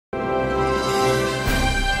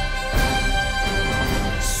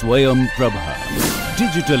SwayamPrabha.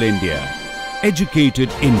 Digital India. Educated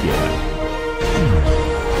India.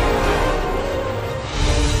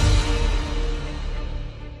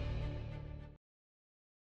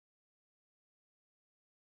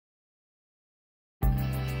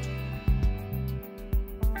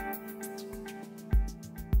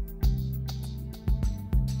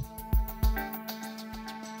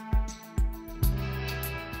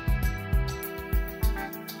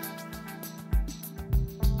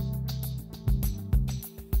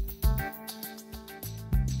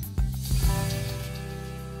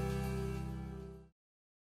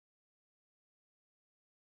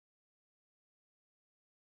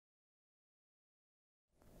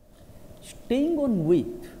 Staying on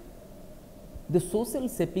with the social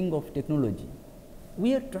shaping of technology,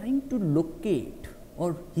 we are trying to locate,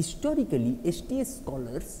 or historically STS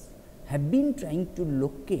scholars have been trying to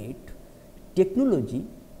locate technology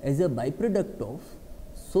as a byproduct of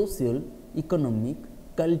social, economic,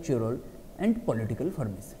 cultural and political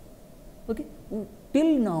formation. Okay.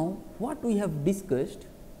 Till now what we have discussed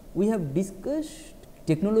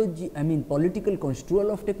technology, political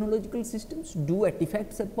construal of technological systems, do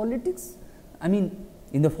artifacts of politics,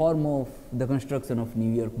 in the form of the construction of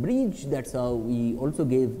New York Bridge. That is how we also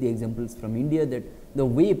gave the examples from India, that the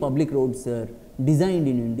way public roads are designed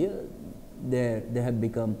in India, they have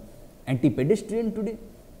become anti-pedestrian today.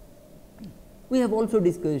 We have also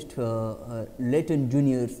discussed Leighton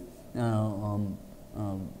Jr.'s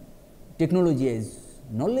technology as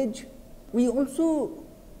knowledge. We also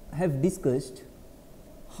have discussed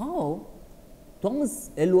how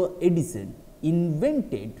Thomas Alva Edison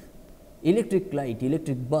invented electric light,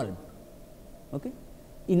 electric bulb, okay,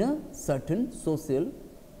 in a certain social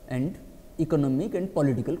and economic and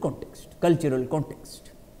political context, cultural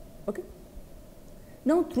context. Okay.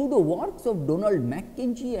 Now, through the works of Donald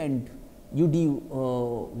MacKenzie and Judy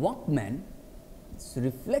Wajcman,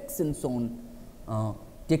 reflections on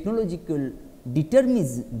technological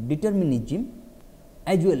determinism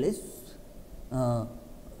as well as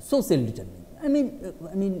social determinism.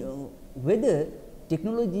 Whether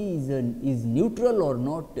technology is neutral or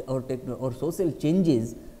not, or social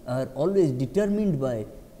changes are always determined by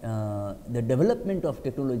the development of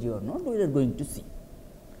technology or not, we are going to see.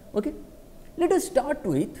 Okay. Let us start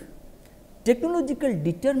with technological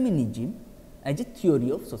determinism as a theory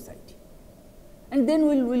of society, and then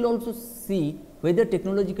we will also see whether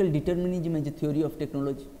technological determinism as a theory of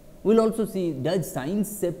technology. We will also see, does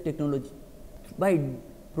science shape technology? By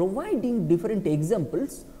providing different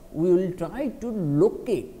examples, we will try to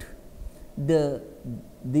locate the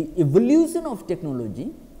evolution of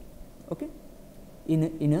technology, okay,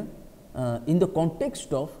 in the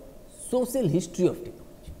context of social history of technology.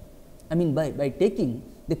 By taking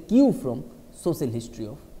the cue from social history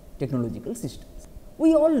of technological systems.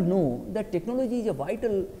 We all know that technology is a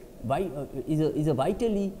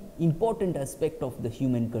vitally important aspect of the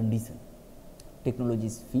human condition.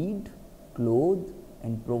 Technologies feed, clothe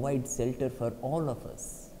and provide shelter for all of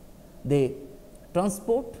us. They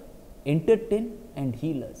transport, entertain and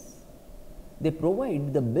heal us. They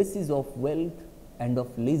provide the basis of wealth and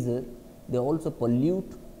of leisure. They also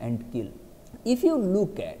pollute and kill. If you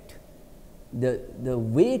look at the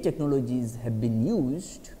way technologies have been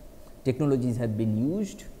used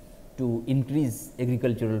to increase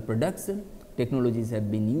agricultural production, technologies have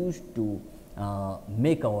been used to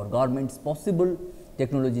make our garments possible,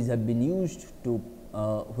 technologies have been used to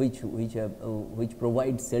which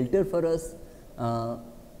provide shelter for us,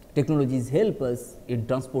 technologies help us in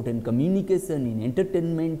transport and communication, in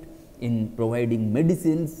entertainment, in providing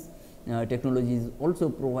medicines. Technologies also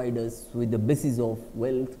provide us with the basis of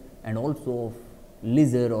wealth and also of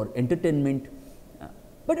leisure or entertainment,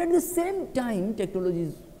 but at the same time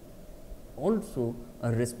technologies also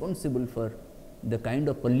are responsible for the kind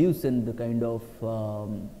of pollution, the kind of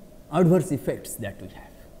adverse effects that we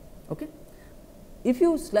have. Okay. If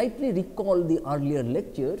you slightly recall the earlier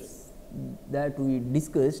lectures that we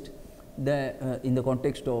discussed in the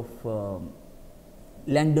context of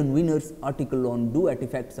Langdon Winner's article on Do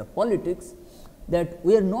Artifacts of Politics, that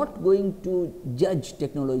we are not going to judge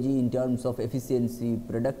technology in terms of efficiency,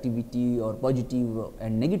 productivity or positive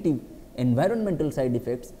and negative environmental side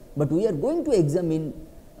effects, but we are going to examine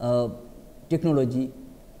technology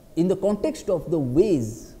in the context of the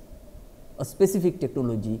ways a specific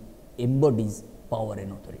technology embodies power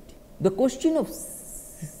and authority. The question of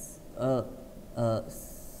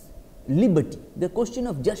liberty, the question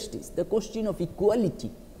of justice, the question of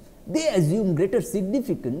equality, they assume greater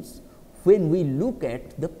significance when we look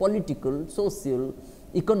at the political, social,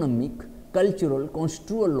 economic, cultural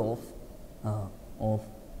construal of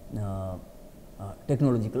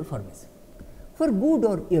technological formation. For good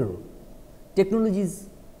or ill, technologies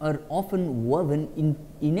are often woven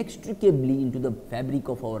inextricably into the fabric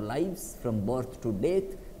of our lives from birth to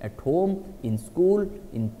death, at home, in school,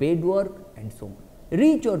 in paid work and so on.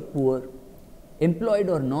 Rich or poor, employed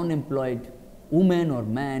or non-employed, woman or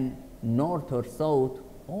man, north or south,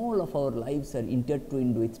 all of our lives are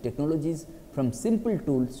intertwined with technologies, from simple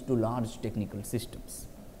tools to large technical systems.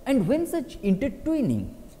 And when such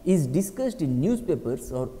intertwining is discussed in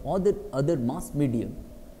newspapers or other mass media,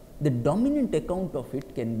 the dominant account of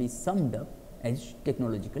it can be summed up as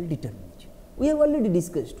technological determinism. We have already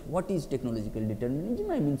discussed what is technological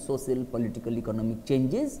determinism. I mean, social, political, economic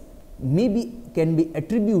changes can be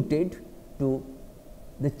attributed to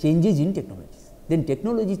the changes in technologies. Then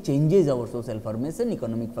technology changes our social formation,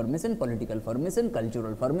 economic formation, political formation,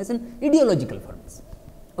 cultural formation, ideological formation.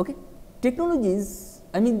 Okay? Technologies,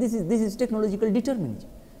 I mean, this is technological determinism.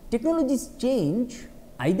 Technologies change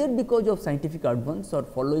either because of scientific advance or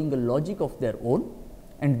following a logic of their own,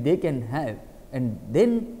 and they can have, and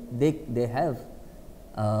then they have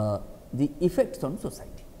the effects on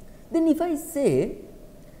society. Then if I say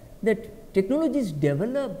that technologies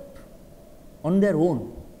develop on their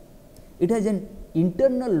own, it has an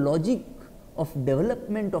internal logic of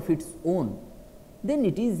development of its own, then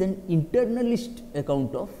it is an internalist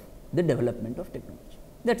account of the development of technology.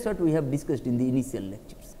 That is what we have discussed in the initial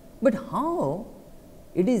lectures. But how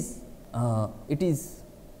it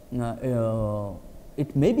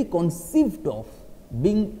may be conceived of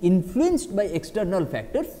being influenced by external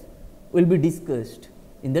factors will be discussed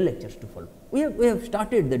in the lectures to follow. We have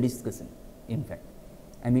started the discussion, in fact.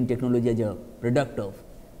 I mean, technology as a product of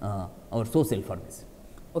our social formation.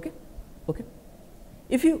 Okay? Okay.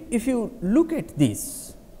 If you look at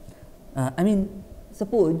this, I mean,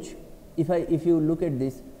 suppose if you look at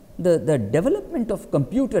this, the development of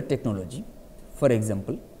computer technology, for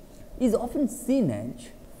example, is often seen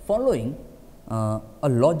as following a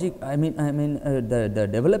logic. The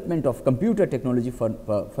development of computer technology,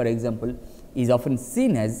 for example, is often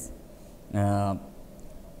seen as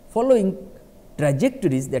following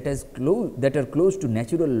trajectories that are close to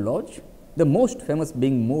natural laws, the most famous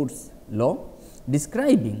being Moore's law,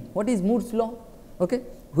 describing what is Moore's law, okay,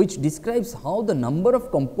 which describes how the number of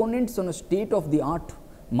components on a state of the art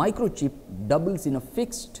microchip doubles in a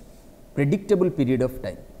fixed predictable period of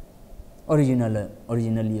time. Originally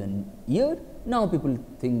a year, now people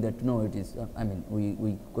think that no, it is,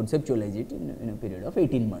 we conceptualize it in a period of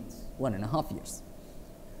 18 months, 1.5 years.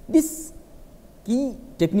 This key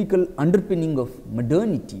technical underpinning of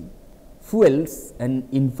modernity fuels an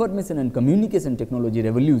information and communication technology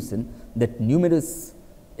revolution that numerous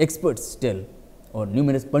experts tell, or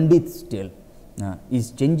numerous pundits tell,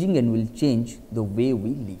 is changing and will change the way we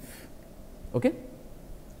live. Okay?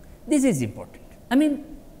 This is important. I mean,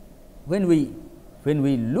 when we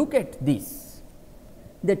look at this,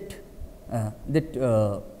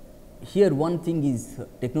 here one thing is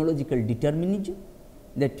technological determinism,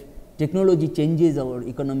 that technology changes our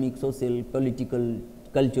economic, social, political,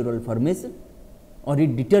 cultural formation, or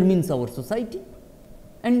it determines our society.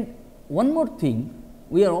 And one more thing,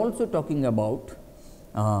 we are also talking about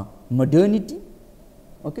modernity.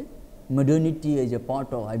 Okay? Modernity as a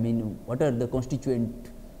part of, what are the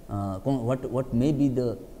constituent, what may be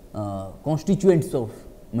the constituents of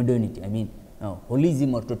modernity?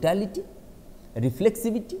 Holism or totality,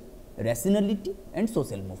 reflexivity, rationality and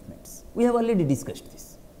social movements. We have already discussed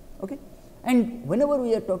this. Okay? And whenever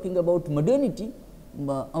we are talking about modernity,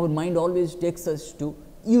 our mind always takes us to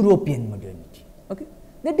European modernity. Okay?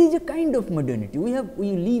 That is a kind of modernity. We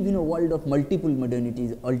live in a world of multiple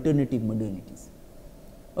modernities, alternative modernities.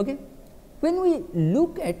 Okay? When we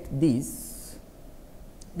look at this,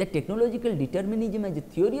 the technological determinism as a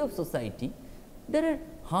theory of society, there are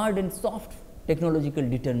hard and soft technological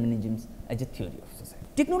determinisms as a theory of society.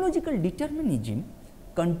 Technological determinism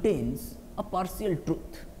contains a partial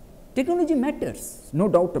truth. Technology matters, no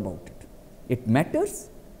doubt about it. It matters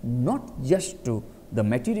not just to the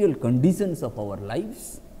material conditions of our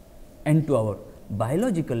lives and to our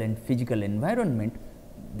biological and physical environment,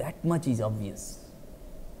 that much is obvious,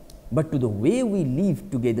 but to the way we live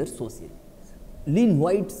together socially. Lynn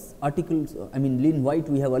White's articles, Lynn White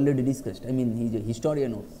we have already discussed. He is a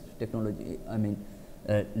historian of technology.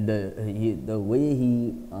 The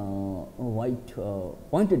way White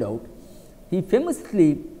pointed out, he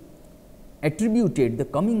famously attributed the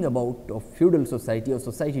coming about of feudal society, or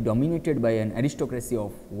society dominated by an aristocracy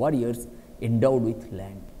of warriors endowed with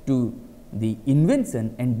land, to the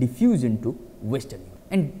invention and diffusion to Western Europe.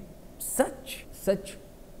 And such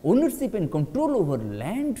ownership and control over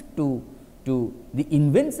land to the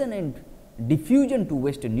invention and diffusion to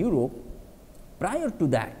Western Europe, prior to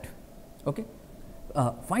that, okay,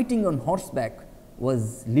 fighting on horseback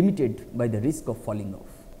was limited by the risk of falling off.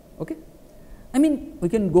 Okay. I mean, we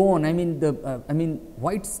can go on. I mean,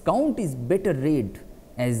 White's count is better read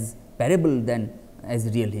as parable than as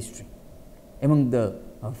real history. Among the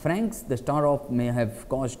Franks, the star-off may have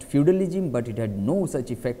caused feudalism, but it had no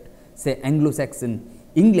such effect, say Anglo-Saxon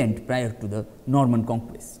England prior to the Norman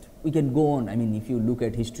conquest. We can go on. I mean, if you look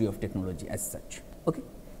at history of technology as such. Okay.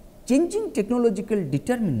 Changing technological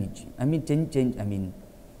determinism,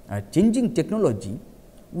 changing technology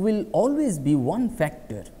will always be one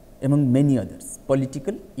factor among many others: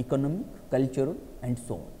 political, economic, cultural, and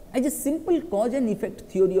so on. As a simple cause and effect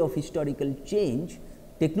theory of historical change,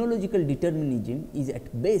 technological determinism is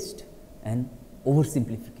at best an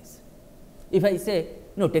oversimplification. If I say,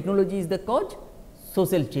 no, technology is the cause,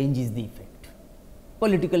 social change is the effect,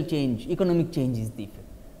 political change, economic change is the effect,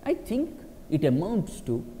 I think it amounts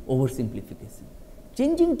to oversimplification.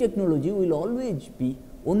 Changing technology will always be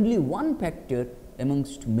only one factor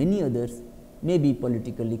amongst many others, maybe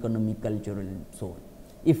political, economic, cultural, and so on.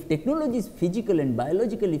 If technology's physical and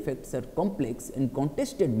biological effects are complex and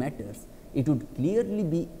contested matters, it would clearly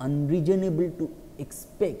be unreasonable to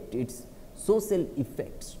expect its social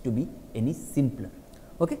effects to be any simpler.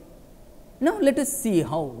 Okay? Now, let us see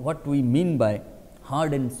what we mean by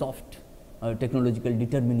hard and soft technological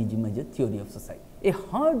determinism as a theory of society. A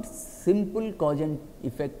hard, simple cause and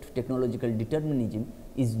effect technological determinism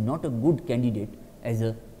is not a good candidate as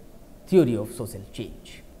a theory of social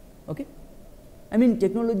change. Okay? I mean,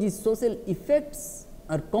 technology's social effects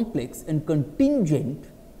are complex and contingent,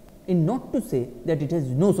 in not to say that it has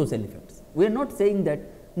no social effects. We are not saying that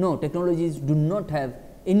no, technologies do not have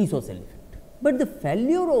any social effect, but the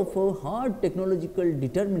failure of a hard technological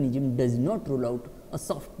determinism does not rule out a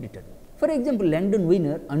soft determinism. For example, Langdon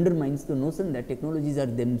Winner undermines the notion that technologies are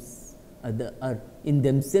in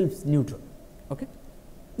themselves neutral. Okay?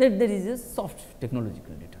 That there is a soft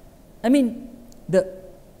technological determinism.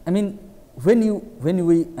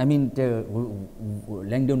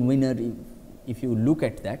 Langdon Winner, if you look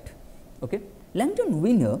at that, okay, Langdon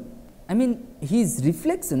Winner, his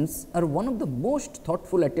reflections are one of the most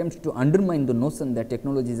thoughtful attempts to undermine the notion that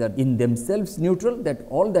technologies are in themselves neutral, that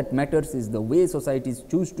all that matters is the way societies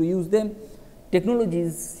choose to use them.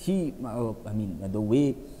 Technologies, the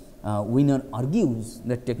way Winner argues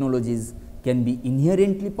that technologies can be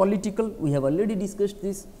inherently political, we have already discussed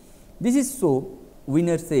this. This is so,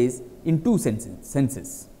 Winner says, in two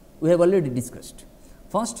senses, we have already discussed.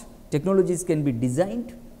 First, technologies can be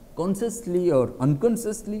designed consciously or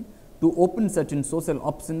unconsciously to open certain social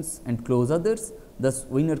options and close others. Thus,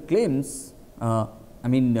 Winner claims, New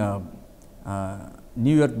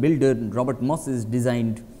York builder Robert Moses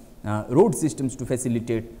designed road systems to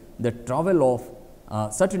facilitate the travel of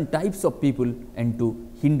certain types of people and to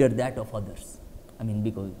hinder that of others.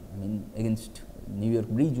 Against New York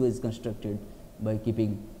Bridge was constructed by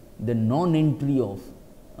keeping the non-entry of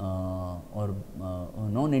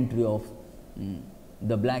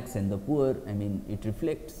the blacks and the poor. It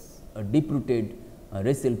reflects a deep-rooted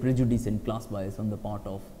racial prejudice and class bias on the part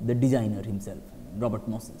of the designer himself, Robert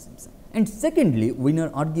Moses himself. And secondly, Winner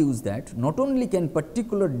argues that not only can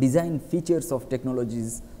particular design features of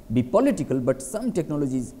technologies be political, but some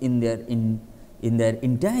technologies in their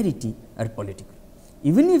entirety are political.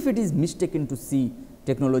 Even if it is mistaken to see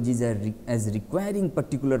technologies as requiring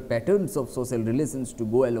particular patterns of social relations to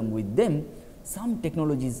go along with them, some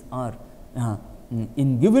technologies are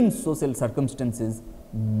in given social circumstances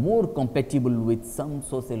more compatible with some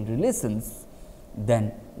social relations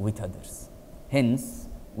than with others. Hence,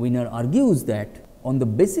 Winner argues that on the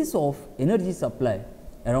basis of energy supply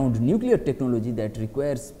around nuclear technology that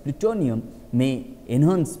requires plutonium may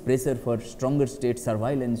enhance pressure for stronger state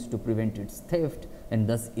surveillance to prevent its theft and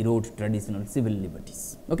thus erode traditional civil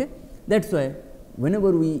liberties. Okay? That is why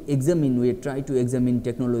whenever we try to examine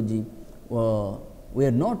technology,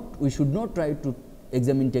 we should not try to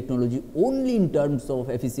examine technology only in terms of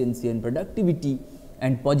efficiency and productivity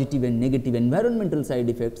and positive and negative environmental side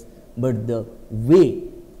effects, but the way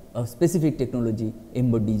a specific technology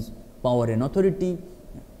embodies power and authority,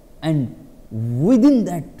 and within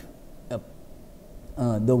that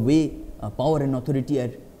the way power and authority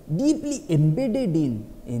are deeply embedded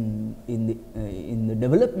in the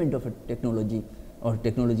development of a technology or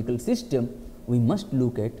technological system, we must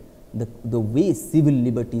look at the way civil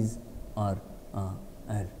liberties are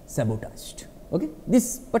sabotaged. Okay?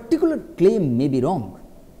 This particular claim may be wrong.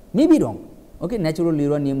 Okay? Natural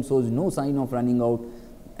uranium shows no sign of running out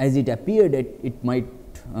as it appeared it might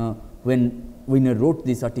when Winner wrote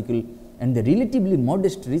this article, and the relatively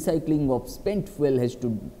modest recycling of spent fuel has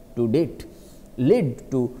to date led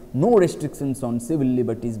to no restrictions on civil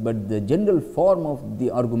liberties, but the general form of the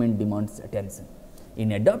argument demands attention.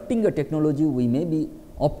 In adopting a technology, we may be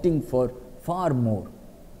opting for far more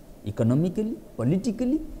economically,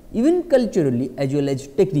 politically, even culturally as well as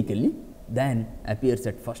technically than appears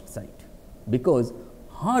at first sight, because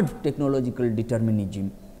hard technological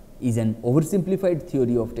determinism is an oversimplified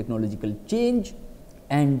theory of technological change,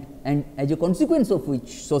 and as a consequence of which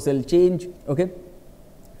social change,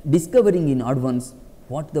 discovering in advance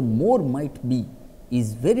what the more might be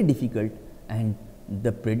is very difficult, and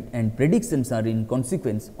predictions are in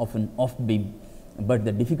consequence often off beam, but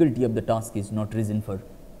the difficulty of the task is not reason for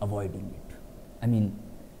avoiding it. I mean,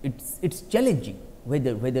 it's challenging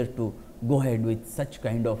whether to go ahead with such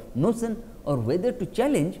kind of notion or whether to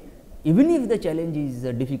challenge. Even if the challenge is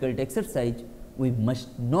a difficult exercise, we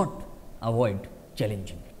must not avoid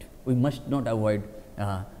challenging it. We must not avoid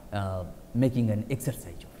making an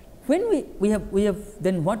exercise of it. When we have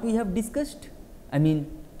then what we have discussed, I mean,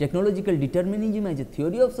 technological determinism as a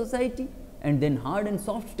theory of society, and then hard and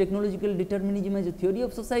soft technological determinism as a theory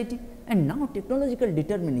of society, and now technological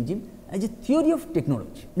determinism as a theory of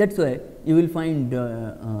technology. That is why you will find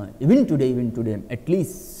even today at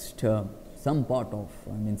least some part of,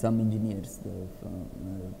 I mean, some engineers,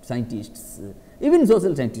 scientists, even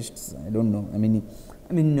social scientists, I do not know, I mean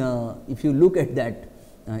if you look at that,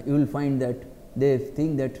 you will find that they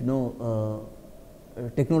think that no,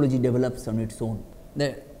 technology develops on its own.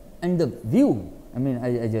 And the view, I mean,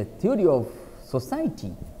 as a theory of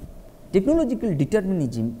society, technological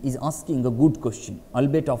determinism is asking a good question,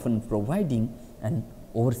 albeit often providing an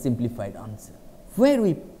oversimplified answer. Where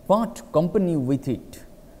we part company with it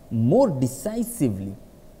more decisively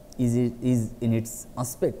is in its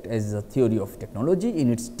aspect as a theory of technology,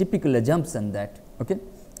 in its typical assumption that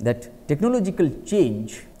that technological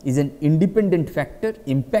change is an independent factor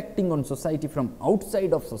impacting on society from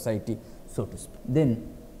outside of society, so to speak.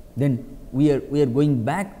 Then we are going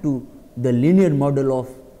back to the linear model of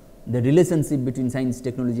the relationship between science,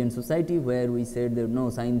 technology and society, where we said that no,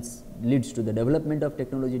 science leads to the development of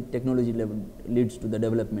technology, technology leads to the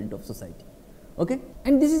development of society.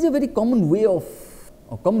 And this is a very common way of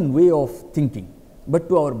thinking, but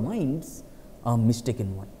to our minds a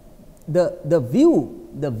mistaken one. The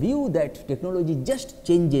view that technology just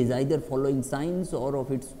changes either following science or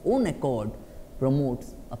of its own accord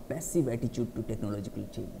promotes a passive attitude to technological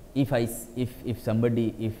change. If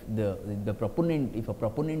a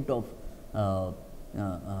proponent of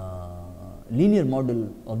linear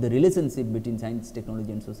model of the relationship between science,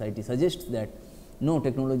 technology and society suggests that no,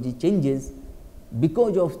 technology changes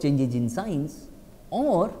because of changes in science,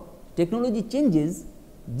 or technology changes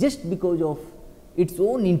just because of its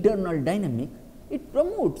own internal dynamic, it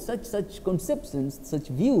promotes such conceptions, such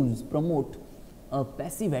views promote a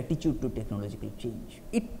passive attitude to technological change.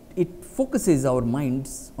 It focuses our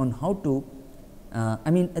minds on how to,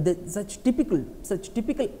 such typical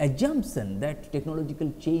assumption that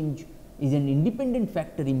technological change is an independent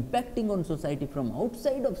factor impacting on society from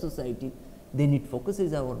outside of society, then it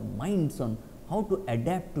focuses our minds on how to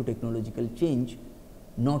adapt to technological change,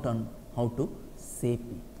 not on how to shape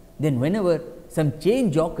it. Then whenever some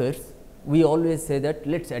change occurs, we always say that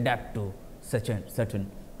let us adapt to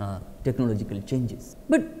certain technological changes.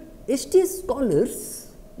 But STS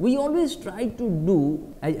scholars, we always try to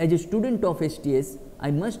do, as a student of STS,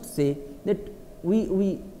 I must say that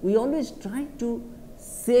we always try to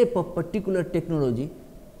shape a particular technology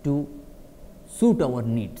to suit our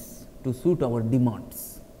needs, to suit our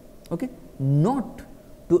demands, not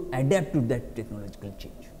to adapt to that technological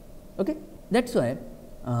change. That is why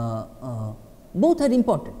both are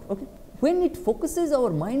important. When it focuses our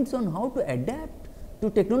minds on how to adapt to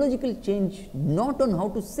technological change, not on how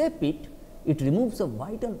to shape it, it removes a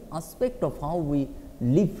vital aspect of how we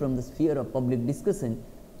live from the sphere of public discussion,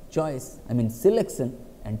 choice, selection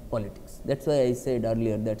and politics. That is why I said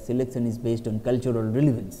earlier that selection is based on cultural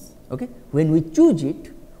relevance. When we choose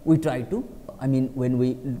it, we try to, when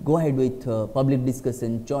we go ahead with public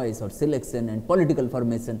discussion, choice or selection and political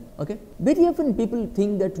formation, very often people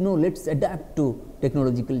think that no, let us adapt to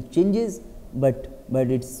technological changes, but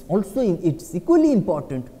it's equally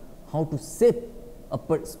important how to shape a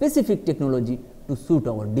specific technology to suit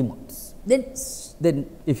our demands. Then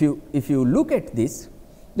if you look at this,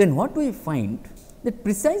 then what we find that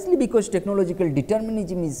precisely because technological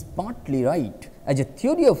determinism is partly right as a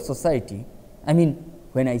theory of society,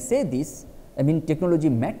 when I say this, technology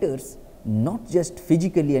matters not just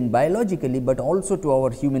physically and biologically, but also to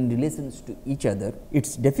our human relations to each other.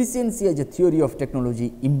 Its deficiency as a theory of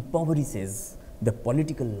technology impoverishes the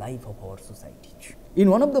political life of our society. In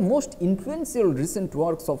one of the most influential recent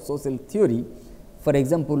works of social theory, for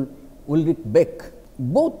example, Ulrich Beck,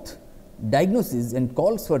 both diagnosis and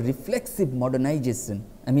calls for reflexive modernization,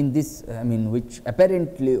 which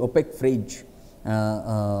apparently opaque phrase,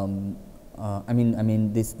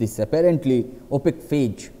 this apparently opaque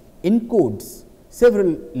phrase encodes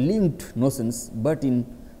several linked notions, but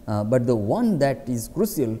the one that is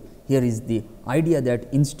crucial here is the idea that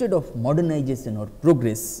instead of modernization or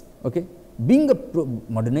progress, okay, being a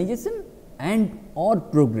modernization and or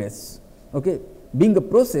progress, okay, being a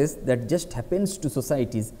process that just happens to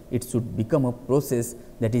societies, it should become a process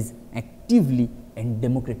that is actively and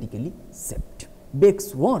democratically shaped.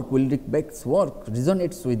 Beck's work, Ulrich Beck's work,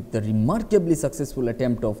 resonates with the remarkably successful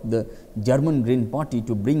attempt of the German Green Party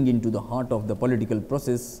to bring into the heart of the political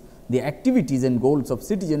process the activities and goals of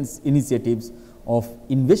citizens' initiatives, of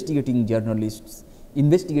investigative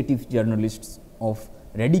journalists, of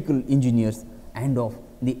radical engineers, and of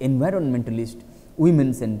the environmentalist,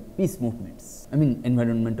 women's and peace movements.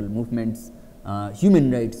 Environmental movements,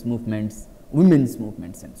 human rights movements, women's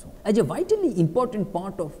movements, and so on. As a vitally important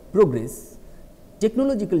part of progress,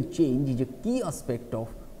 technological change is a key aspect of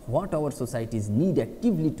what our societies need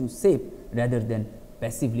actively to shape rather than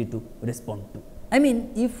passively to respond to.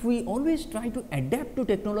 If we always try to adapt to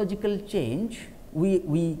technological change,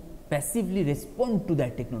 we passively respond to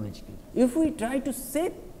that technological. If we try to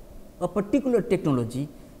shape a particular technology,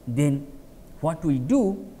 then what we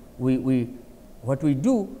do, we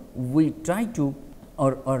try to,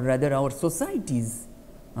 or rather our societies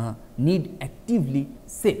need actively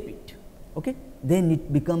shape it. Okay? Then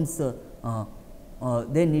it becomes then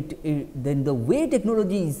the way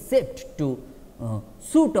technology is shaped to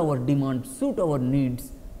suit our demands, suit our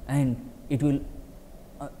needs, and it will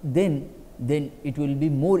then it will be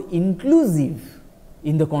more inclusive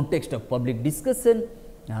in the context of public discussion,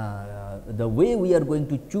 the way we are going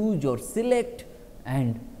to choose or select,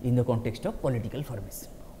 and in the context of political formation.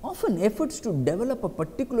 Often efforts to develop a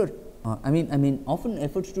particular, often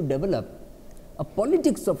efforts to develop a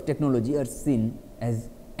politics of technology are seen as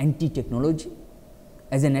anti-technology,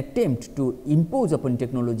 as an attempt to impose upon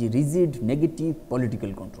technology rigid, negative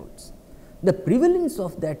political controls. The prevalence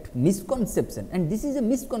of that misconception, and this is a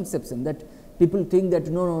misconception that people think that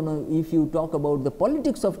no, if you talk about the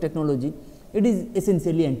politics of technology, it is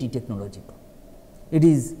essentially anti-technological. It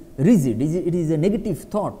is rigid, it is a negative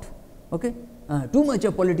thought. Okay? Too much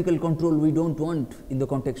of political control we do not want in the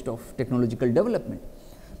context of technological development.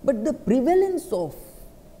 But the prevalence of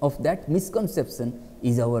that misconception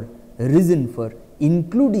is our reason for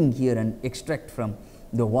including here and extract from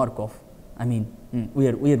the work of, we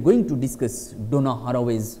are going to discuss Donna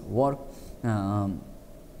Haraway's work on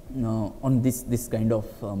this kind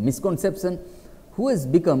of misconception, who has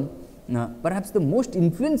become perhaps the most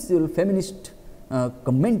influential feminist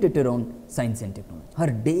commentator on science and technology. Her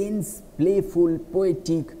dense, playful,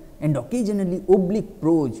 poetic, and occasionally oblique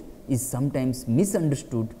prose is sometimes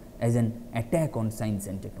misunderstood as an attack on science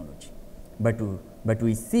and technology, but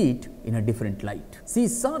we see it in a different light. She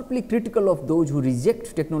is sharply critical of those who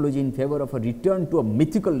reject technology in favor of a return to a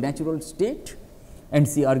mythical natural state, and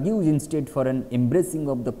she argues instead for an embracing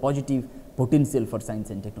of the positive potential for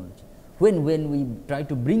science and technology. When we try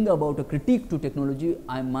to bring about a critique to technology,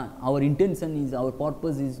 our intention is, our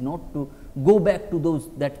purpose is not to go back to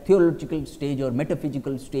that theological stage or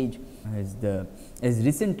metaphysical stage as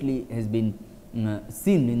recently has been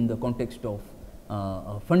seen in the context of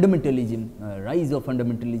fundamentalism, rise of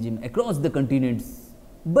fundamentalism across the continents.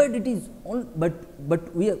 But it is all,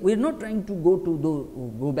 but we are not trying to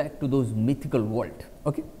go back to those mythical world,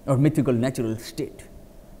 okay, or mythical natural state.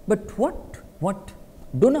 But what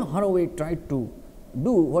Donna Haraway tried to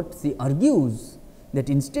do, what she argues, that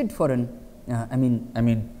instead for an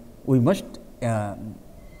we must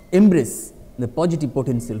embrace the positive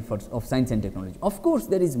potential of science and technology. Of course,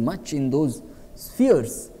 there is much in those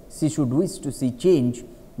spheres she should wish to see change,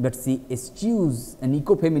 but she eschews an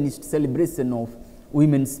eco-feminist celebration of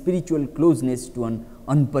women's spiritual closeness to an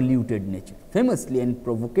unpolluted nature, famously and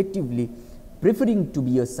provocatively preferring to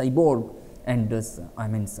be a cyborg, and thus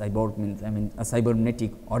cyborg means a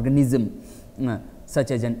cybernetic organism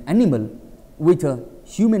such as an animal with a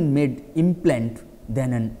human made implant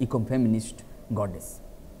than an eco-feminist goddess.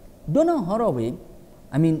 Donna Haraway,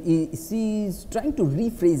 she is trying to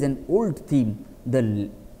rephrase an old theme, the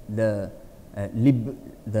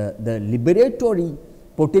liberatory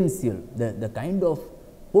potential, the kind of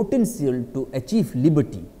potential to achieve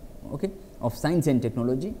liberty, okay, of science and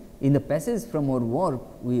technology. In the passage from our work,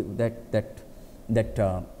 that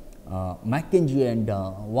MacKenzie and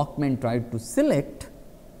Wajcman tried to select,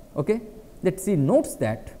 okay, that she notes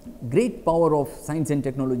that great power of science and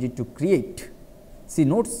technology to create, she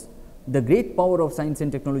notes the great power of science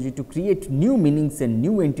and technology to create new meanings and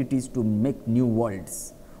new entities to make new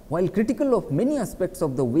worlds. While critical of many aspects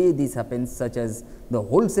of the way this happens, such as the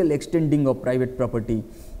wholesale extending of private property,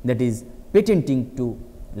 that is patenting to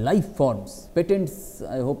life forms. Patents,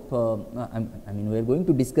 I hope, I mean we are going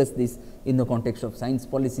to discuss this in the context of science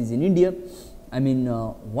policies in India. I mean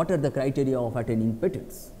what are the criteria of attaining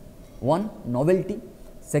patents? One, novelty;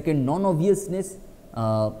 second, non-obviousness;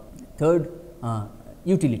 third,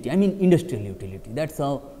 utility, I mean industrial utility. That is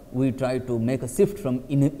how we try to make a shift from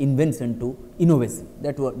invention to innovation.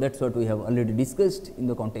 That is what we have already discussed in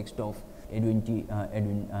the context of Edwin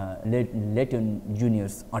Layton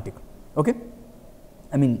Jr.'s article. Okay?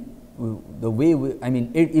 I mean the way we, I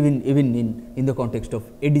mean even in the context of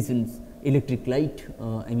Edison's electric light,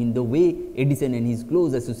 I mean the way Edison and his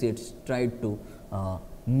close associates tried to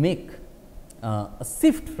make a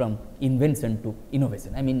shift from invention to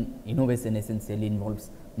innovation. I mean innovation essentially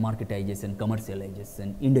involves marketization,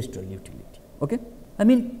 commercialization, industrial utility. Okay? I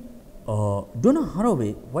mean Donna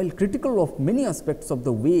Haraway, while critical of many aspects of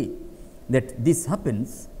the way that this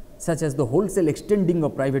happens, such as the wholesale extending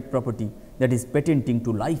of private property, that is patenting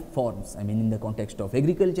to life forms, I mean in the context of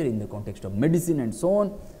agriculture, in the context of medicine and so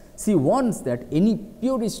on, she warns that any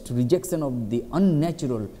purist rejection of the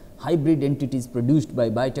unnatural hybrid entities produced by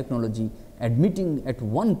biotechnology, admitting at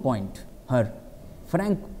one point her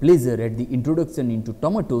frank pleasure at the introduction into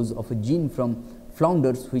tomatoes of a gene from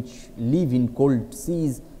flounders which live in cold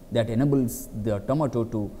seas that enables the tomato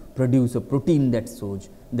to produce a protein that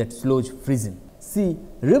slows freezing. She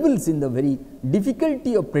revels in the very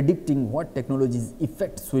difficulty of predicting what technology's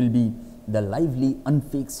effects will be. The lively,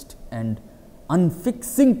 unfixed and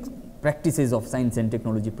unfixing practices of science and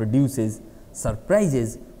technology produces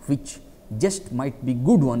surprises which just might be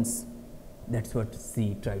good ones. That is what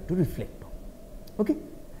she tried to reflect on. Okay.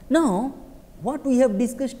 Now, what we have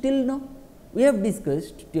discussed till now? We have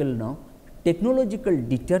discussed till now technological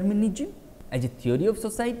determinism as a theory of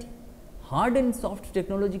society, hard and soft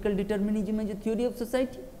technological determinism as a theory of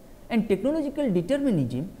society, and technological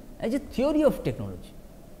determinism as a theory of technology.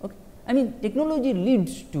 Okay. I mean technology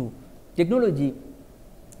leads to, technology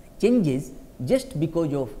changes just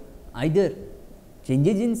because of either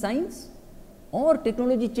changes in science or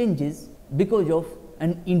technology changes because of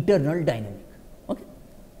an internal dynamic. Okay.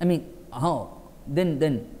 I mean how?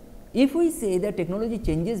 Then if we say that technology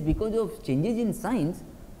changes because of changes in science,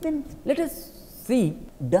 then let us see,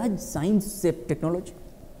 does science shape technology?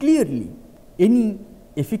 Clearly, any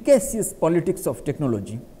efficacious politics of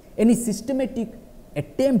technology, any systematic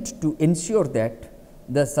attempt to ensure that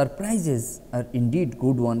the surprises are indeed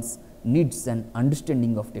good ones needs an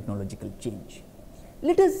understanding of technological change.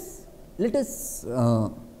 Let us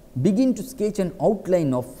begin to sketch an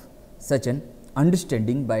outline of such an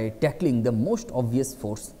understanding by tackling the most obvious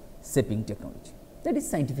force shaping technology, that is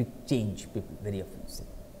scientific change. People very often say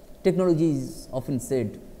technology is often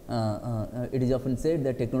said, it is often said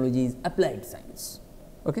that technology is applied science.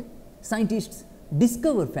 Okay? Scientists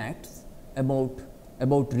discover facts about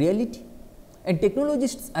reality, and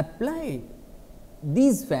technologists apply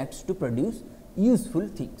these facts to produce useful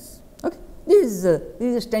things. Okay? This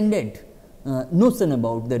is a standard notion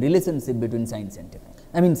about the relationship between science and technology.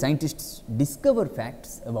 I mean scientists discover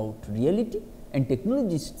facts about reality and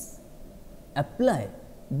technologists apply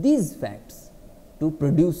these facts to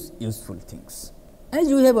produce useful things. As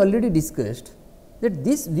we have already discussed, that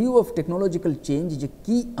this view of technological change is a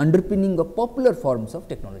key underpinning of popular forms of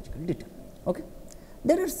technological determinism. Okay?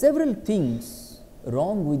 There are several things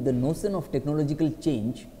wrong with the notion of technological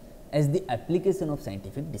change as the application of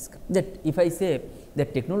scientific discovery. That if I say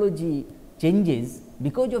that technology changes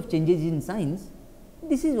because of changes in science,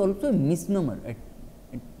 this is also a misnomer at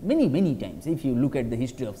many times if you look at the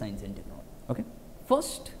history of science and technology. Okay?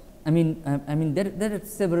 First, I mean there are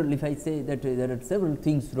several, if I say that there are several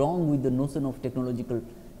things wrong with the notion of technological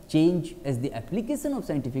change as the application of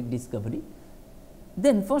scientific discovery,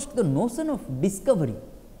 then first the notion of discovery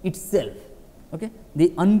itself, okay,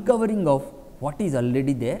 the uncovering of what is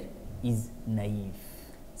already there is naive.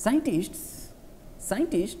 Scientists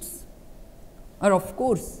are of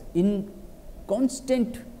course in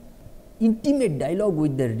constant intimate dialogue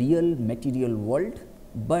with the real material world,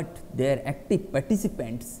 but they are active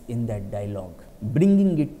participants in that dialogue,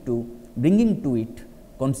 bringing to it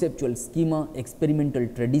conceptual schema, experimental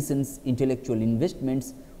traditions, intellectual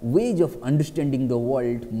investments, ways of understanding the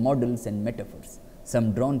world, models and metaphors,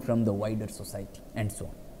 some drawn from the wider society and so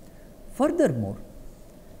on. Furthermore,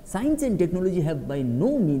 science and technology have by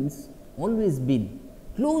no means always been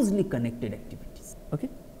closely connected activities. Okay?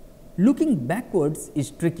 looking backwards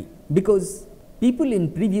is tricky, because people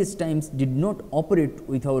in previous times did not operate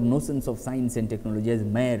with our notions of science and technology, as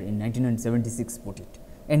Mayer in 1976 put it,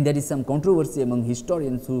 and there is some controversy among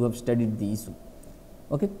historians who have studied the issue.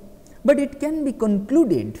 Okay. But it can be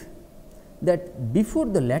concluded that before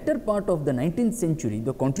the latter part of the 19th century,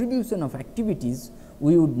 the contribution of activities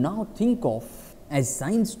we would now think of as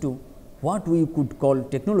science to what we could call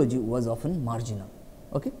technology was often marginal.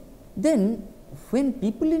 Okay. Then when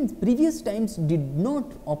people in previous times did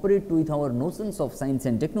not operate with our notions of science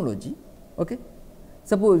and technology, okay,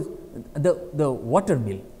 suppose the water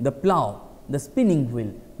mill, the plough, the spinning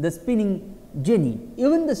wheel, the spinning jenny,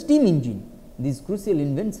 even the steam engine, these crucial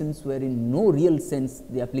inventions were in no real sense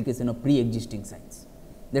the application of pre-existing science.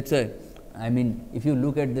 That is why, I mean, if you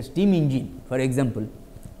look at the steam engine, for example,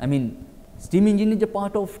 I mean, steam engine is a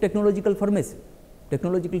part of technological formation,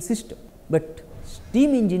 technological system, but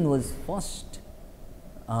steam engine was first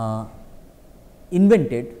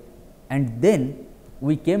invented, and then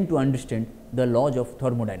we came to understand the laws of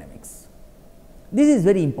thermodynamics. This is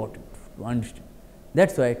very important to understand.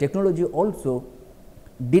 That is why technology also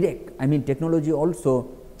technology also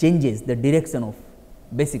changes the direction of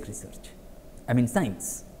basic research, I mean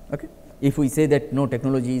science. Okay. If we say that no,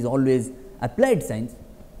 technology is always applied science,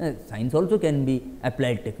 science also can be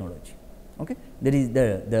applied technology. Okay. There is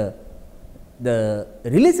the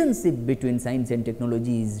relationship between science and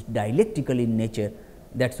technology is dialectical in nature.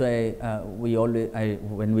 That is why we always,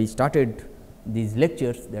 when we started these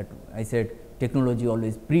lectures, that I said technology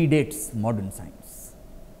always predates modern science.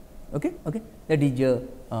 Okay. Okay. That is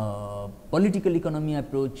a political economy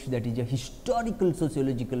approach, that is a historical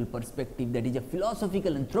sociological perspective, that is a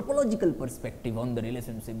philosophical anthropological perspective on the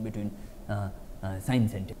relationship between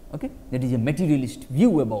science and technology. Okay. That is a materialist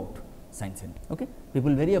view about science and okay.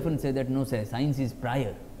 People very often say that no, science is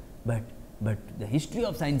prior, but the history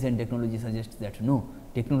of science and technology suggests that no,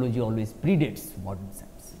 technology always predates modern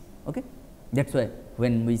science. Okay. That is why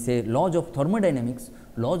when we say laws of thermodynamics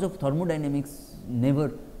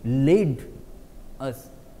never led us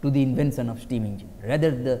to the invention of steam engine,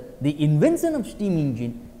 rather the invention of steam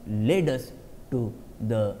engine led us to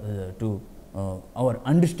our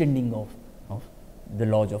understanding of the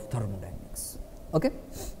laws of thermodynamics. Okay.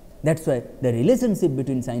 That is why the relationship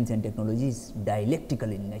between science and technology is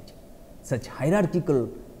dialectical in nature. Such hierarchical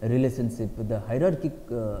relationship, the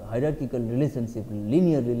hierarchical relationship,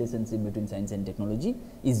 linear relationship between science and technology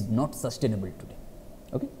is not sustainable today.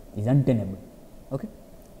 Okay. Is untenable. Okay.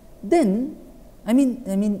 Then I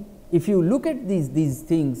mean if you look at these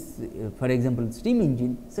things, for example, steam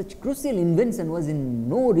engine, such crucial invention was in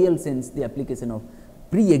no real sense the application of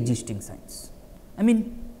pre-existing science. I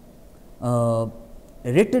mean,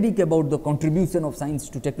 rhetoric about the contribution of science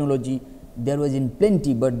to technology there was in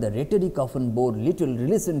plenty, but the rhetoric often bore little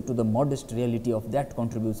relation to the modest reality of that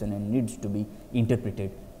contribution and needs to be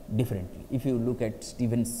interpreted differently. If you look at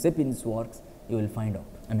Stephen Shapin's works, you will find out,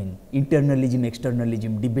 I mean, internalism,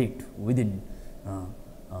 externalism debate within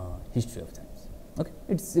history of science. Okay.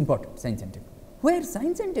 It is important, science and technology. Where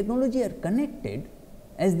science and technology are connected,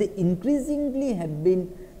 as they increasingly have been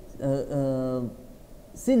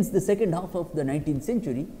since the second half of the 19th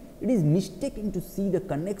century, it is mistaken to see the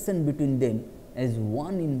connection between them as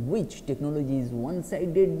one in which technology is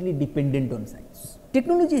one-sidedly dependent on science.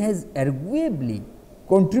 Technology has arguably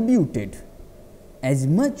contributed as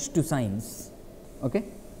much to science, okay,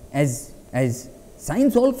 as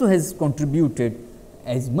science also has contributed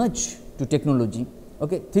as much to technology.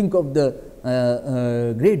 Okay. Think of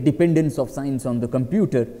the great dependence of science on the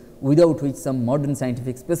computer, without which some modern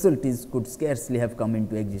scientific specialties could scarcely have come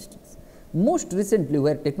into existence. Most recently,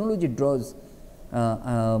 where technology draws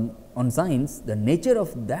on science, the nature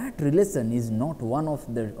of that relation is not one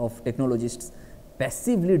of technologists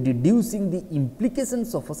passively deducing the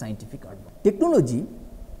implications of a scientific argument. Technology,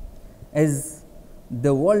 as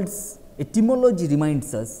the word's etymology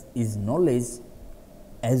reminds us, is knowledge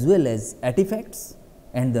as well as artifacts,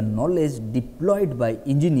 and the knowledge deployed by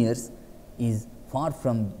engineers is far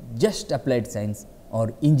from just applied science,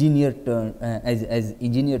 or engineer as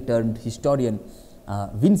engineer turned historian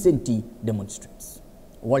Vincenti demonstrates.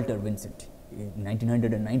 Walter Vincenti in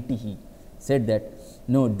 1990 he said that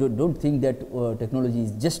no, don't think that technology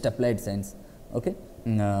is just applied science. Okay.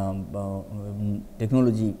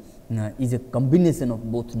 Technology is a combination of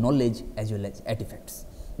both knowledge as well as artifacts.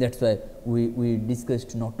 That is why we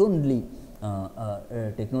discussed not only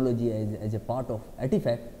technology as a part of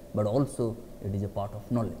artifact, but also it is a part of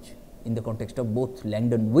knowledge in the context of both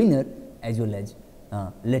Langdon Winner as well as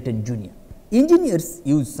Leighton Jr. Engineers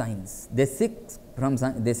use science. They seek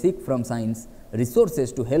from science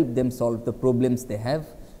resources to help them solve the problems they have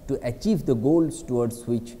to achieve the goals towards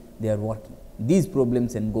which they are working. These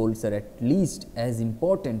problems and goals are at least as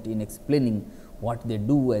important in explaining what they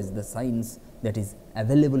do as the science that is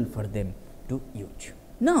available for them to use.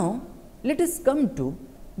 Now, let us come to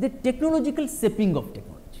the technological shaping of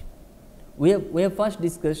technology. We have first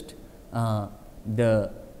discussed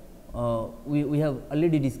we have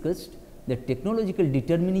already discussed the technological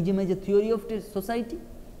determinism as a theory of society.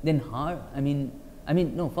 Then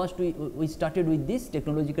first we started with this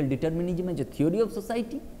technological determinism as a theory of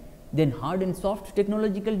society, then hard and soft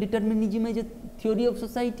technological determinism as a theory of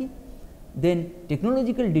society, then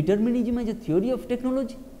technological determinism as a theory of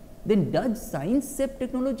technology, then does science shape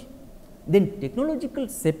technology, then technological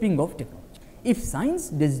shaping of technology. If science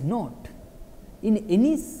does not in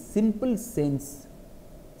any simple sense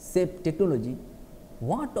shape technology,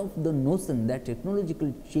 what of the notion that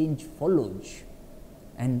technological change follows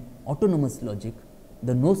and autonomous logic,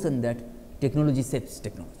 the notion that technology shapes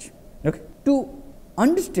technology? Okay. To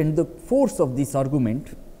understand the force of this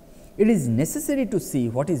argument, it is necessary to see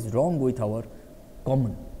what is wrong with our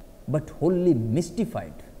common but wholly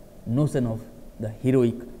mystified notion of the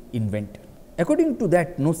heroic inventor. According to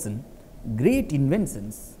that notion, great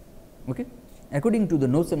inventions, according to the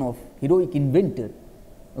notion of heroic inventor,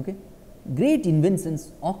 great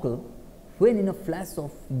inventions occur when in a flash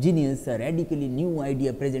of genius a radically new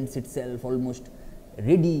idea presents itself almost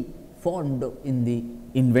ready formed in the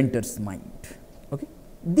inventor's mind.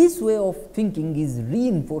 This way of thinking is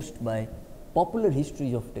reinforced by popular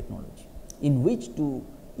histories of technology, in which to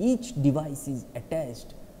each device is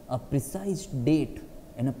attached a precise date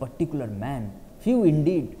and a particular man. Few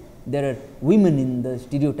indeed there are women in the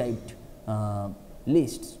stereotyped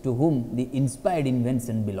lists to whom the inspired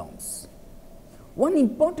invention belongs. One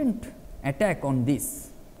important attack on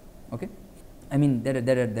this, there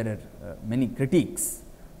are many critiques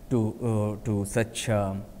to such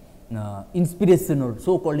inspirational,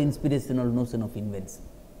 so-called inspirational notion of invention.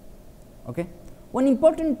 One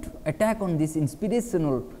important attack on this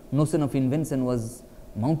inspirational notion of invention was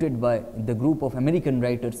mounted by the group of American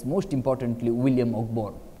writers, most importantly William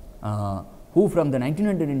Ogborn, who from the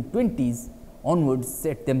 1920s onwards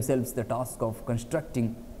set themselves the task of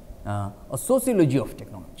constructing a sociology of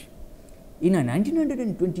technology. In a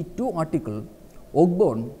 1922 article,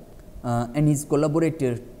 Ogborn and his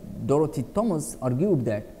collaborator Dorothy Thomas argued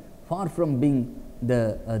that far from being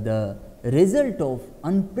the result of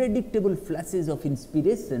unpredictable flashes of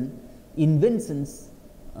inspiration, inventions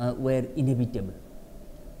were inevitable.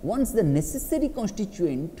 Once the necessary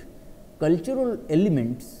constituent cultural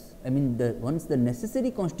elements, once the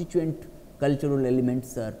necessary constituent cultural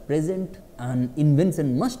elements are present, an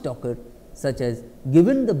invention must occur, such as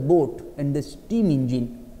given the boat and the steam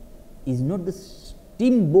engine, is not the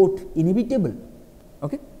steamboat inevitable?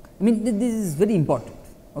 This is very important.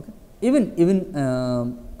 Even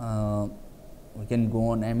we can go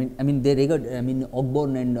on. They regard.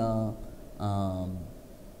 Ogborn and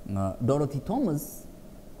Dorothy Thomas.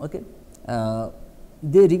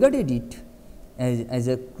 They regarded it as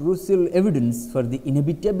a crucial evidence for the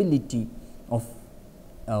inevitability of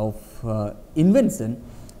invention,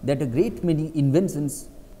 that a great many inventions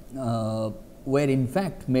were in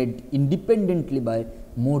fact made independently by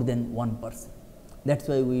more than one person. That is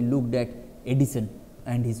why we looked at Edison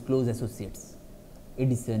and his close associates,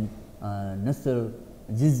 Edison, Nusselt,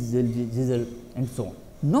 Ziesel and so on.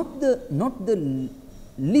 Not the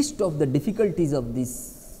least of the difficulties of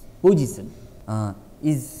this position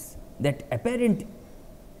is that apparent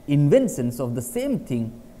inventions of the same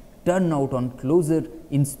thing turn out on closer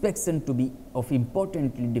inspection to be of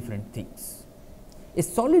importantly different things. A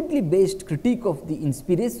solidly based critique of the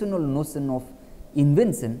inspirational notion of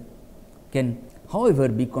invention can, however,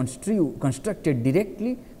 be constructed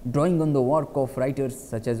directly, drawing on the work of writers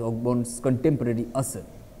such as Ogborn's contemporary Usher,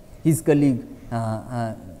 his colleague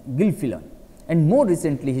Gilfillan, and more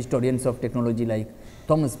recently historians of technology like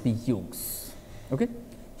Thomas P. Hughes.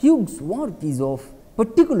 Hughes' work is of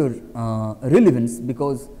particular relevance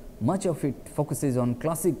because much of it focuses on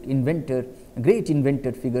classic inventor, great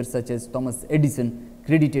inventor figures such as Thomas Edison,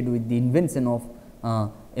 credited with the invention of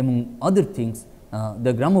among other things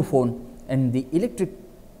the gramophone and the electric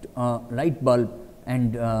light bulb,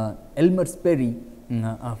 and Elmer Sperry,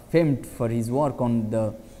 famed for his work on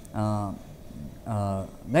the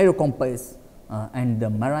gyrocompass and the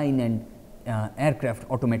marine and aircraft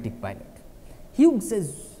automatic pilot. Hughes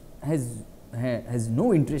has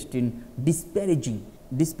no interest in disparaging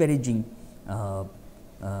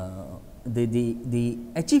the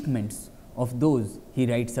achievements of those he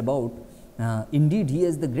writes about. Indeed, he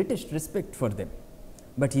has the greatest respect for them,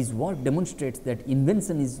 but his work demonstrates that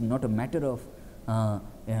invention is not a matter of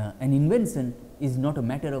an invention is not a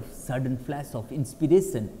matter of sudden flash of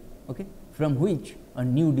inspiration, okay, from which a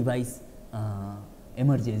new device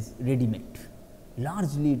emerges ready-made.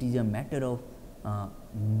 Largely it is a matter of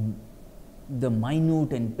the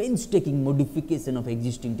minute and painstaking modification of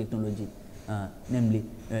existing technology, namely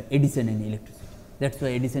addition and electricity. That is why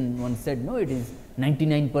Edison once said, no, it is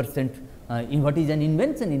 99% in what is an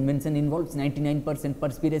invention. Invention involves 99%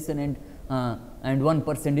 perspiration and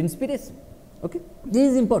 1% inspiration. Okay.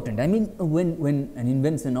 This is important. I mean, when an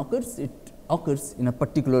invention occurs, it occurs in a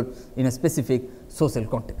particular, in a specific social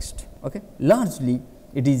context. Okay. Largely,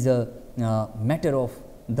 it is a matter of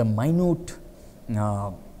the minute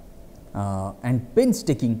and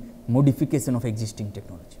painstaking modification of existing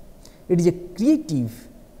technology. It is a creative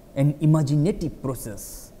and imaginative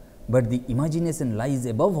process, but the imagination lies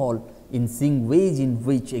above all in seeing ways in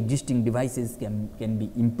which existing devices can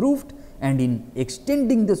be improved and in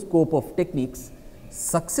extending the scope of techniques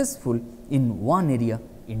successful in one area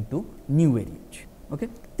into new areas. Okay.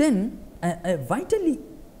 Then a vitally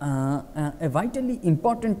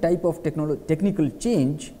important type of technical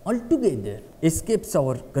change altogether escapes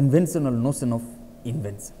our conventional notion of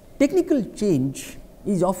invention. Technical change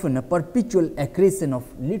is often a perpetual accretion of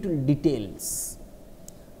little details,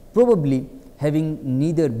 probably having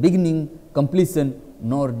neither beginning, completion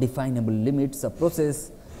nor definable limits, a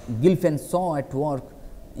process Gilfan saw at work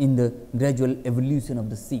in the gradual evolution of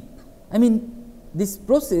the ship. I mean, this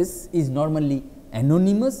process is normally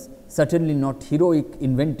anonymous, certainly not heroic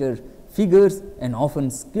inventor figures and often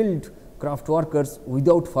skilled craft workers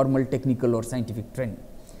without formal technical or scientific training.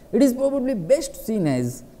 It is probably best seen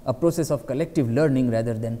as a process of collective learning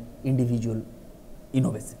rather than individual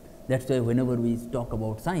innovation. That is why whenever we talk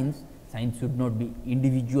about science, science should not be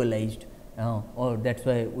individualized, or that is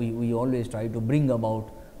why we always try to bring about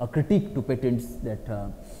a critique to patents that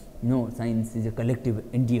no, science is a collective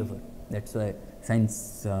endeavor. That is why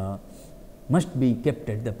science must be kept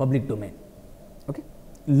at the public domain. Okay.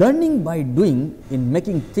 Learning by doing in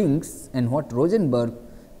making things, and what Rosenberg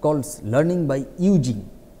calls learning by using,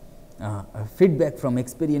 feedback from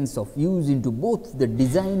experience of use into both the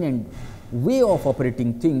design and way of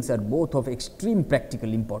operating things are both of extreme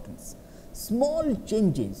practical importance. Small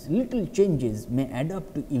changes, little changes may add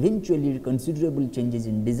up to eventually considerable changes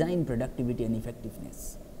in design, productivity and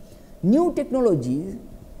effectiveness. New technology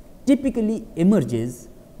typically emerges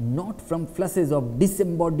not from flashes of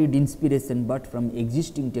disembodied inspiration, but from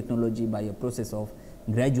existing technology by a process of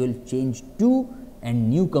gradual change to and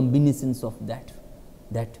new combinations of that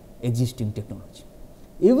existing technology.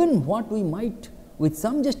 Even what we might with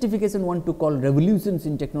some justification want to call revolutions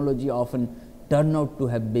in technology often turn out to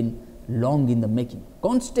have been long in the making.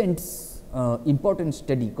 Constant's important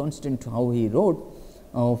study, Constant, how he wrote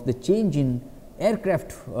of the change in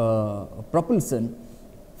aircraft propulsion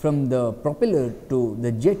from the propeller to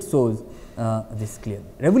the jet shows this clearly.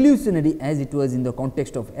 Revolutionary as it was in the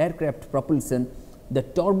context of aircraft propulsion, the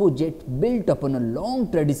turbojet built upon a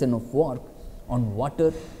long tradition of work on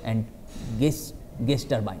water and gas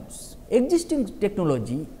turbines. Existing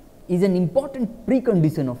technology is an important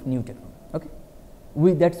precondition of new technology. Okay?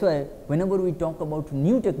 That is why whenever we talk about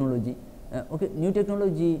new technology, new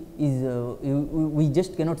technology is we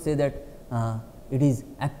just cannot say that it is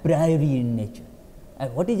a priori in nature.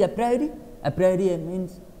 What is a priori? A priori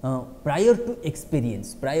means prior to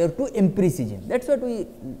experience, prior to empiricism. That is what we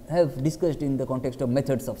have discussed in the context of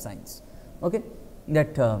methods of science. Okay?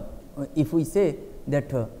 That if we say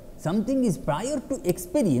that something is prior to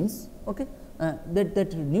experience, okay,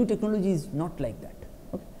 that new technology is not like that.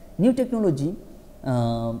 Okay? New technology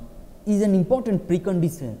is an important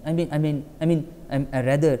precondition.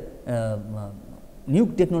 Rather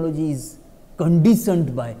new technology is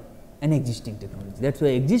conditioned by an existing technology. That is why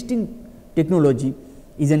existing technology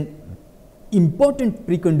is an important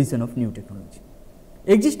precondition of new technology.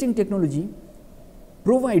 Existing technology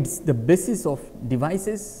provides the basis of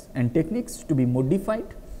devices and techniques to be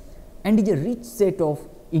modified and is a rich set of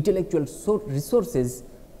intellectual resources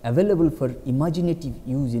available for imaginative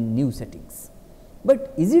use in new settings.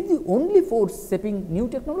 But is it the only force shaping new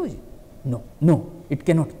technology? No, it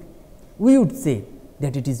cannot be. We would say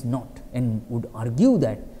that it is not, and would argue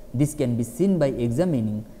that this can be seen by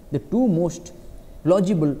examining the two most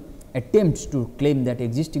plausible attempts to claim that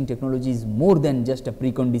existing technology is more than just a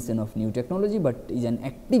precondition of new technology, but is an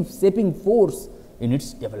active shaping force in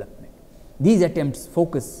its development. These attempts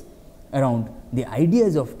focus around the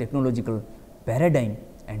ideas of technological paradigm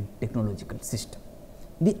and technological system.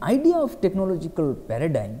 The idea of technological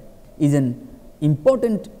paradigm is an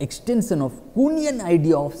important extension of Kuhnian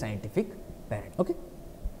idea of scientific paradigm. Okay?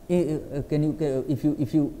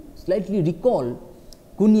 if you slightly recall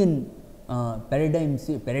Kuhnian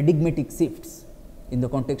paradigmatic shifts in the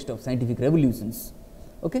context of scientific revolutions,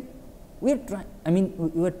 okay, we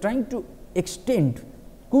are trying to extend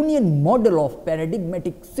Kuhnian model of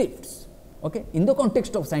paradigmatic shifts, okay, in the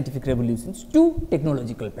context of scientific revolutions to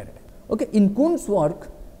technological paradigm. Okay. In Kuhn's work,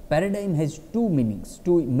 paradigm has two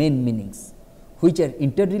main meanings, which are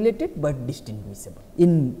interrelated but distinguishable.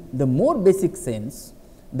 In the more basic sense,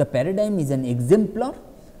 the paradigm is an exemplar,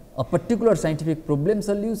 a particular scientific problem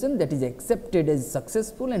solution that is accepted as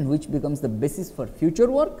successful and which becomes the basis for future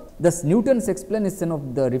work. Thus, Newton's explanation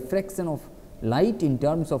of the refraction of light in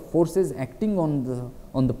terms of forces acting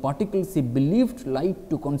on the particles he believed light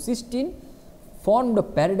to consist in formed a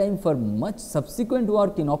paradigm for much subsequent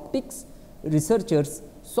work in optics. Researchers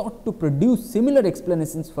sought to produce similar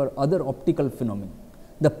explanations for other optical phenomena.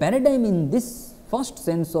 The paradigm in this first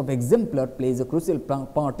sense of exemplar plays a crucial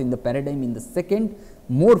part in the paradigm in the second,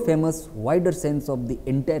 more famous, wider sense of the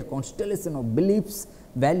entire constellation of beliefs,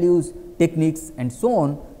 values, techniques and so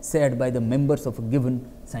on shared by the members of a given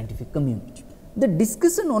scientific community. The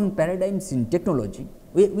discussion on paradigms in technology,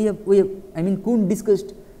 Kuhn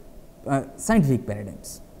discussed scientific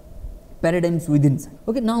paradigms within science.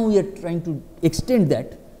 Okay, now we are trying to extend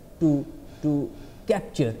that to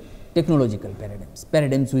capture technological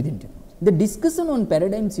paradigms within technology. The discussion on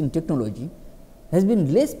paradigms in technology has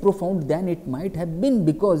been less profound than it might have been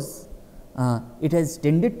because it has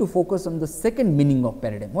tended to focus on the second meaning of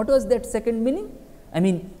paradigm. What was that second meaning?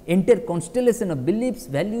 Entire constellation of beliefs,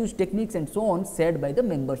 values, techniques and so on shared by the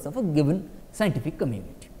members of a given scientific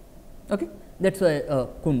community. Okay? That is why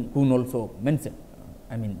Kuhn also mentioned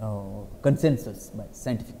consensus by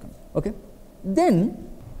scientific community. Okay?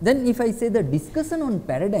 Then if I say the discussion on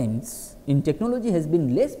paradigms in technology has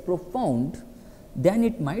been less profound than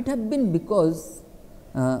it might have been because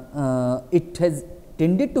it has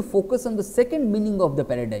tended to focus on the second meaning of the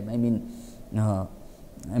paradigm.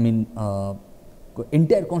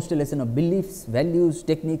 Entire constellation of beliefs, values,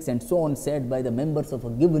 techniques and so on shared by the members of a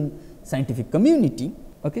given scientific community.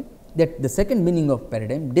 Okay? That the second meaning of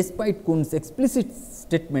paradigm, despite Kuhn's explicit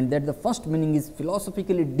statement that the first meaning is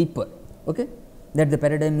philosophically deeper, okay, that the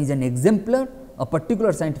paradigm is an exemplar, a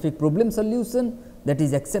particular scientific problem solution that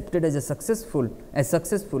is accepted as successful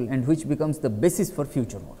and which becomes the basis for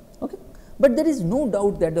future work. Okay. But there is no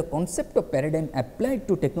doubt that the concept of paradigm applied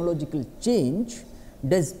to technological change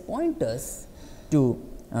does point us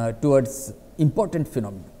towards important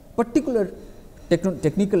phenomena. Particular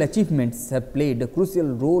technical achievements have played a crucial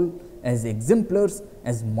role as exemplars,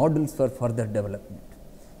 as models for further development.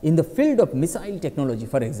 In the field of missile technology,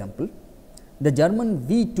 for example, the German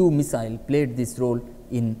V-2 missile played this role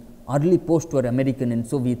in early post-war American and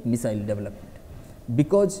Soviet missile development.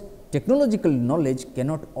 Because technological knowledge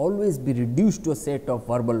cannot always be reduced to a set of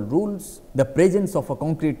verbal rules, the presence of a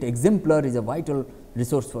concrete exemplar is a vital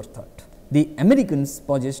resource for thought. The Americans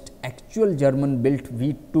possessed actual German built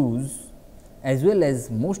V-2s as well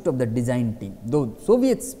as most of the design team, though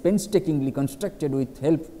Soviets painstakingly constructed with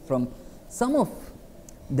help from some of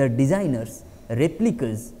the designers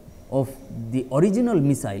replicas of the original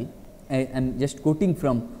missile. I am just quoting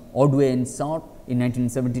from Ordway and Short in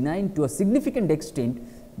 1979. To a significant extent,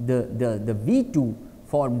 the V-2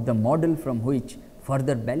 formed the model from which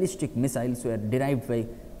further ballistic missiles were derived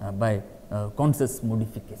by conscious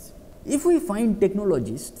modification. If we find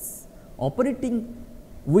technologists operating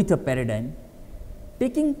with a paradigm,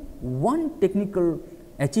 taking one technical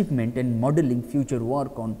achievement and modeling future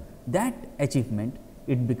work on that achievement,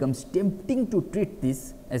 it becomes tempting to treat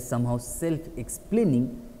this as somehow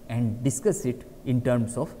self-explaining and discuss it in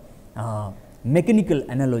terms of mechanical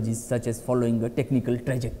analogies such as following a technical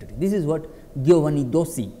trajectory. This is what Giovanni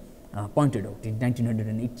Dossi pointed out in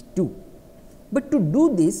 1982. But to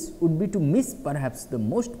do this would be to miss perhaps the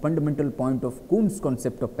most fundamental point of Kuhn's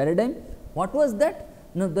concept of paradigm. What was that?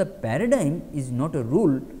 Now, the paradigm is not a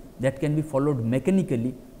rule that can be followed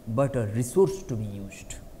mechanically, but a resource to be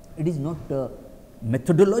used. It is not a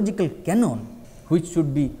methodological canon which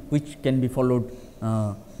can be followed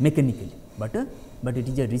mechanically, but it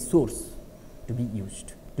is a resource to be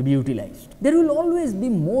used, to be utilized. There will always be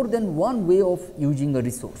more than one way of using a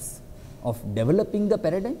resource, of developing the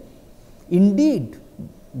paradigm. Indeed,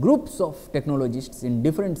 groups of technologists in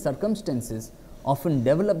different circumstances often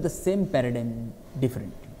develop the same paradigm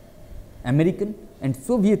differently. American and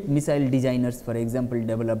Soviet missile designers, for example,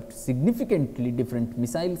 developed significantly different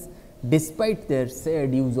missiles despite their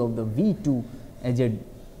shared use of the V-2 as a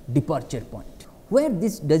departure point. Where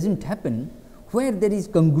this does not happen, where there is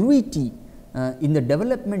congruity in the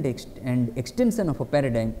development and extension of a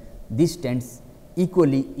paradigm, this stands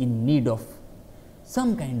equally in need of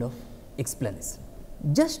some kind of explanation.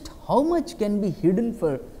 Just how much can be hidden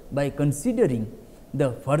by considering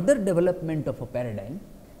the further development of a paradigm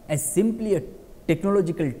as simply a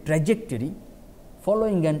technological trajectory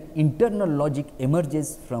following an internal logic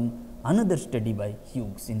emerges from another study by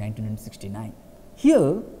Hughes in 1969.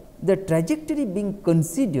 Here, the trajectory being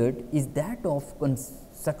considered is that of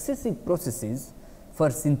successive processes for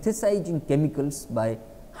synthesizing chemicals by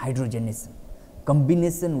hydrogenation,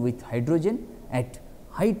 combination with hydrogen at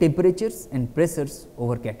high temperatures and pressures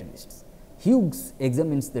over catalysts. Hughes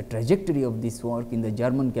examines the trajectory of this work in the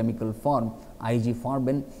German chemical firm IG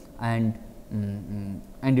Farben and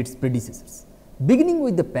its predecessors. Beginning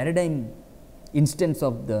with the paradigm instance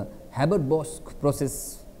of the Haber-Bosch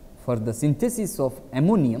process for the synthesis of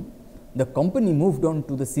ammonium, the company moved on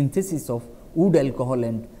to the synthesis of wood alcohol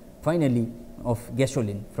and finally of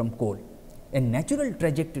gasoline from coal. A natural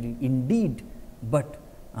trajectory indeed, but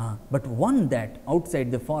one that outside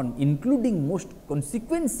the firm, including most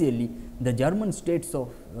consequentially the German states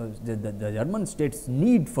of the German states'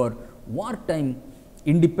 need for wartime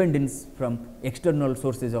independence from external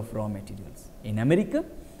sources of raw materials. In America,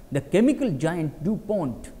 the chemical giant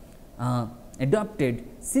DuPont adopted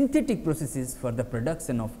synthetic processes for the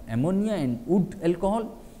production of ammonia and wood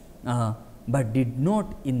alcohol, but did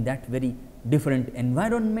not in that very different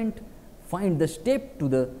environment find the step to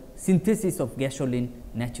the synthesis of gasoline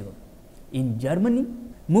natural. In Germany,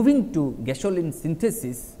 moving to gasoline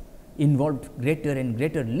synthesis involved greater and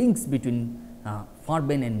greater links between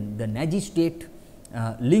Farben and the Nazi state,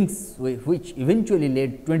 links which eventually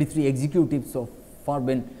led 23 executives of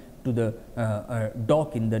Farben to the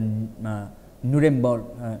dock in the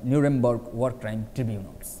Nuremberg war crime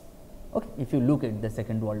tribunals. Okay. If you look at the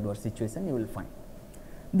Second World War situation, you will find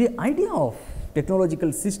the idea of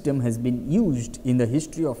technological system has been used in the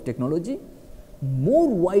history of technology more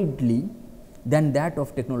widely than that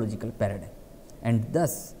of technological paradigm, and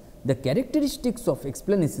thus the characteristics of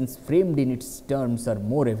explanations framed in its terms are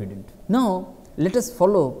more evident. Now, let us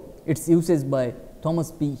follow its uses by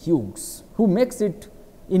Thomas P. Hughes, who makes it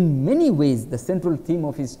in many ways the central theme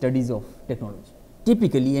of his studies of technology.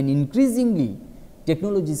 Typically and increasingly,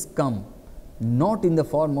 technologies come not in the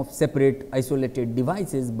form of separate isolated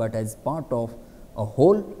devices, but as part of a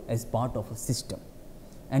whole, as part of a system.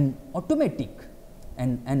 An automatic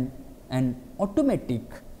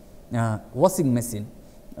washing machine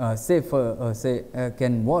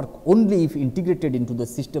can work only if integrated into the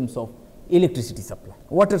systems of electricity supply,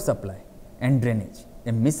 water supply and drainage.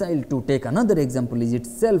 A missile, to take another example, is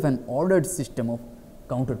itself an ordered system of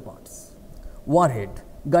counterparts, warhead,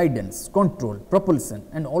 guidance, control, propulsion,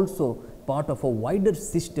 and also part of a wider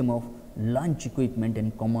system of launch equipment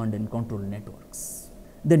and command and control networks.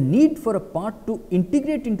 The need for a part to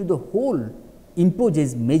integrate into the whole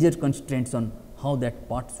imposes major constraints on how that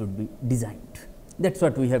part should be designed. That is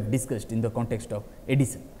what we have discussed in the context of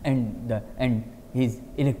Edison and his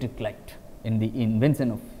electric light, in the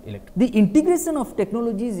invention of electric. The integration of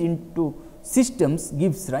technologies into systems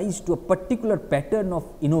gives rise to a particular pattern of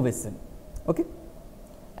innovation, okay?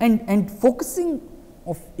 And focusing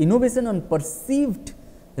of innovation on perceived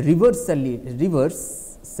reverse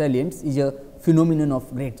salience is a phenomenon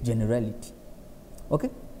of great generality. Okay?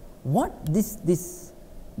 What this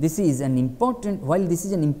is an important, while this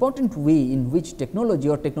is an important way in which technology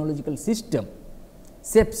or technological system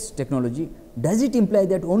shapes technology, does it imply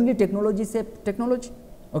that only technology shapes technology?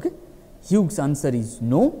 Okay? Hughes' answer is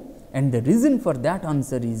no, and the reason for that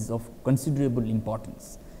answer is of considerable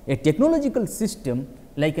importance. A technological system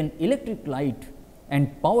like an electric light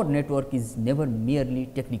and power network is never merely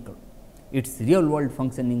technical. Its real world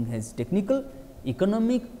functioning has technical,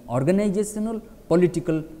 economic, organizational,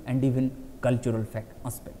 political and even cultural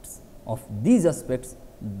aspects. Of these aspects,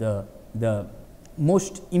 the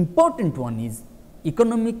most important one is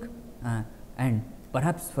economic, and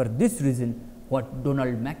perhaps for this reason what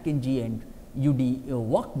Donald MacKenzie and Judy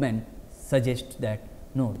Wajcman suggest, that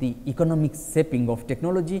no, the economic shaping of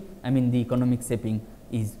technology, the economic shaping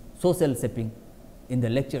is social shaping. In the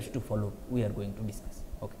lectures to follow, we are going to discuss.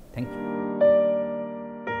 Okay, thank you.